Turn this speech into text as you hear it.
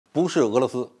不是俄罗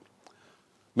斯。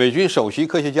美军首席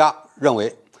科学家认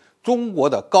为，中国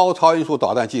的高超音速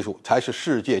导弹技术才是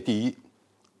世界第一。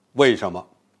为什么？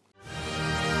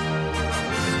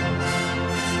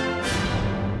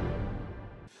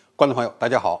观众朋友，大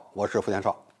家好，我是付天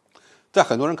少。在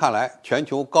很多人看来，全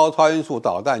球高超音速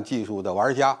导弹技术的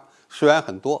玩家虽然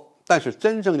很多，但是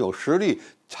真正有实力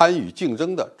参与竞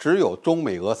争的只有中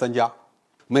美俄三家。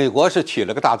美国是起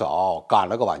了个大早，赶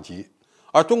了个晚集，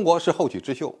而中国是后起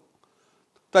之秀。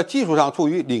在技术上处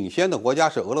于领先的国家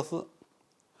是俄罗斯。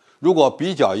如果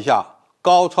比较一下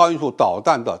高超音速导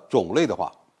弹的种类的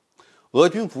话，俄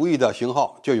军服役的型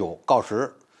号就有锆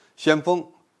石、先锋、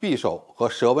匕首和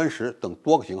蛇纹石等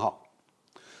多个型号。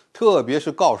特别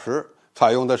是锆石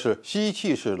采用的是吸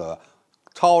气式的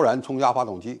超燃冲压发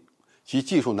动机，其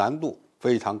技术难度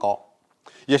非常高，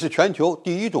也是全球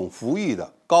第一种服役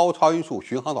的高超音速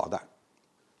巡航导弹。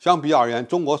相比而言，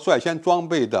中国率先装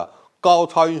备的高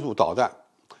超音速导弹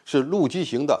是陆基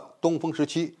型的东风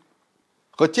17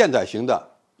和舰载型的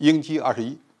鹰击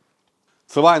21。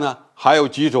此外呢，还有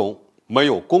几种没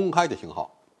有公开的型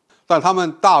号，但它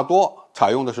们大多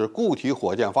采用的是固体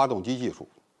火箭发动机技术。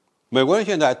美国人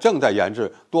现在正在研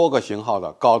制多个型号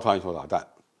的高超音速导弹，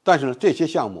但是呢，这些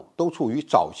项目都处于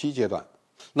早期阶段。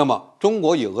那么，中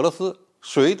国与俄罗斯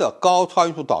谁的高超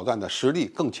音速导弹的实力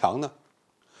更强呢？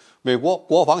美国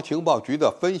国防情报局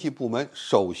的分析部门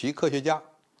首席科学家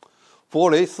弗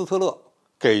雷斯特勒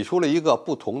给出了一个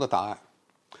不同的答案。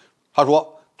他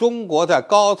说，中国在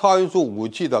高超音速武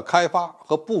器的开发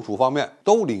和部署方面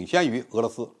都领先于俄罗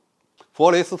斯。弗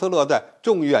雷斯特勒在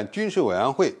众议院军事委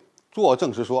员会作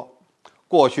证时说，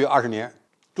过去20年，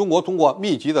中国通过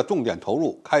密集的重点投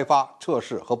入、开发、测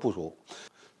试和部署，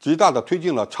极大地推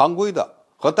进了常规的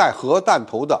和带核弹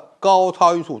头的高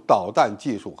超音速导弹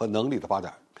技术和能力的发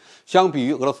展。相比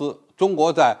于俄罗斯，中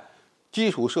国在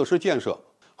基础设施建设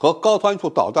和高超音速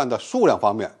导弹的数量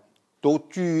方面都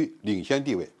居于领先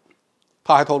地位。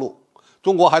他还透露，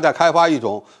中国还在开发一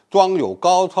种装有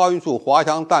高超音速滑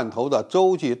翔弹头的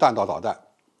洲际弹道导弹，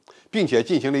并且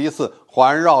进行了一次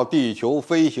环绕地球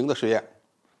飞行的试验。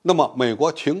那么，美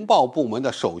国情报部门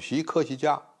的首席科学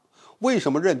家为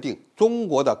什么认定中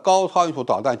国的高超音速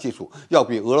导弹技术要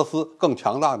比俄罗斯更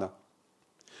强大呢？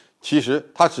其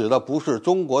实，他指的不是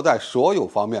中国在所有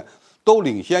方面都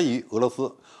领先于俄罗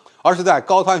斯，而是在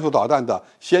高超音速导弹的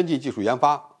先进技术研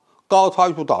发、高超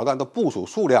音速导弹的部署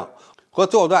数量和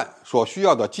作战所需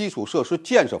要的基础设施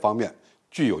建设方面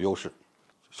具有优势。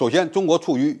首先，中国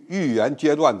处于预研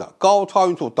阶段的高超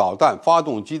音速导弹发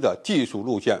动机的技术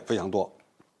路线非常多，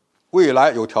未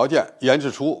来有条件研制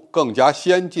出更加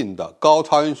先进的高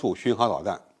超音速巡航导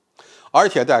弹，而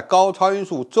且在高超音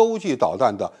速洲际导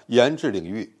弹的研制领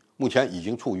域，目前已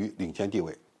经处于领先地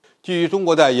位。基于中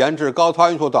国在研制高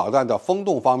超音速导弹的风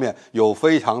洞方面有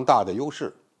非常大的优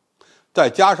势，再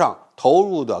加上投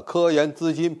入的科研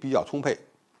资金比较充沛，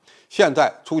现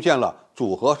在出现了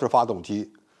组合式发动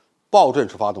机、爆震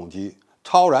式发动机、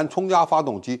超燃冲压发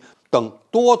动机等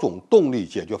多种动力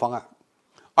解决方案，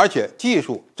而且技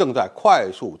术正在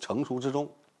快速成熟之中。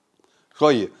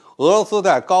所以，俄罗斯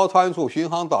在高超音速巡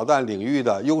航导弹领域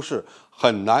的优势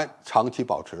很难长期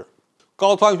保持。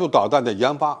高超音速导弹的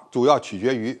研发主要取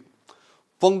决于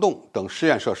风洞等试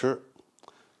验设施、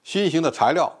新型的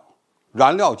材料、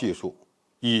燃料技术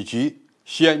以及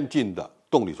先进的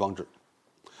动力装置。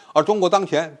而中国当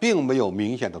前并没有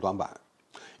明显的短板，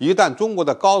一旦中国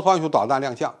的高超音速导弹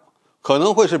亮相，可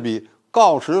能会是比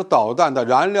锆石导弹的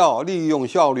燃料利用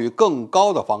效率更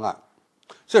高的方案，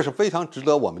这是非常值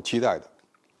得我们期待的。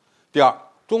第二，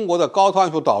中国的高超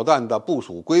音速导弹的部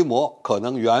署规模可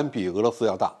能远比俄罗斯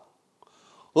要大。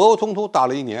俄乌冲突打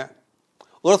了1年，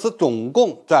俄罗斯总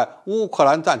共在乌克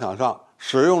兰战场上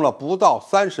使用了不到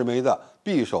30枚的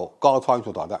匕首高超音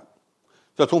速导弹，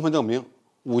这充分证明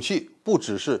武器不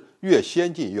只是越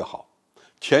先进越好，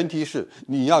前提是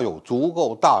你要有足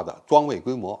够大的装备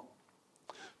规模。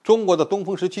中国的东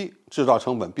风17制造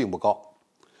成本并不高，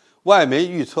外媒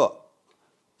预测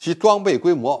其装备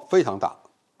规模非常大，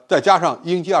再加上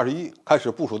鹰击21开始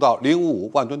部署到055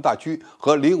万吨大驱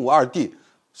和052D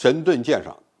神盾舰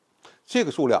上，这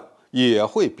个数量也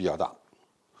会比较大。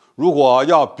如果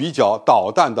要比较导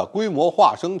弹的规模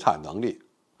化生产能力，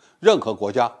任何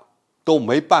国家都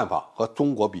没办法和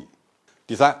中国比。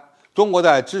第三，中国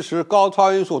在支持高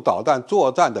超音速导弹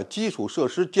作战的基础设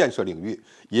施建设领域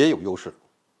也有优势，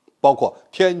包括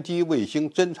天基卫星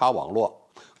侦察网络、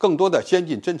更多的先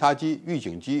进侦察机、预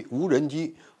警机、无人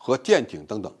机和舰艇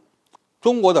等等。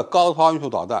中国的高超音速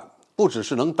导弹不只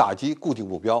是能打击固定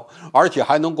目标，而且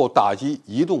还能够打击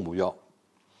移动目标。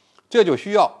这就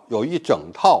需要有一整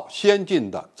套先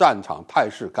进的战场态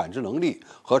势感知能力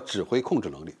和指挥控制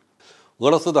能力。俄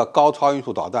罗斯的高超音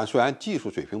速导弹虽然技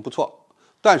术水平不错，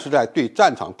但是在对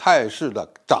战场态势的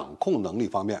掌控能力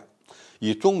方面，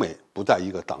与中美不在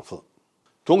一个档次。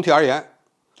总体而言，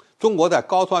中国在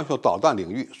高超音速导弹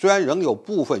领域虽然仍有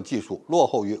部分技术落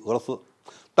后于俄罗斯，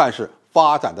但是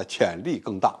发展的潜力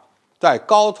更大。在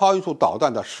高超音速导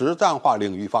弹的实战化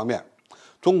领域方面，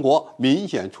中国明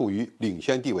显处于领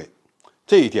先地位，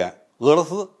这一点俄罗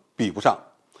斯比不上，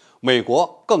美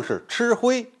国更是吃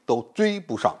灰都追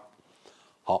不上。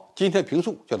好，今天评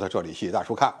述就到这里，谢谢大家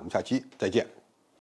收看，我们下期再见。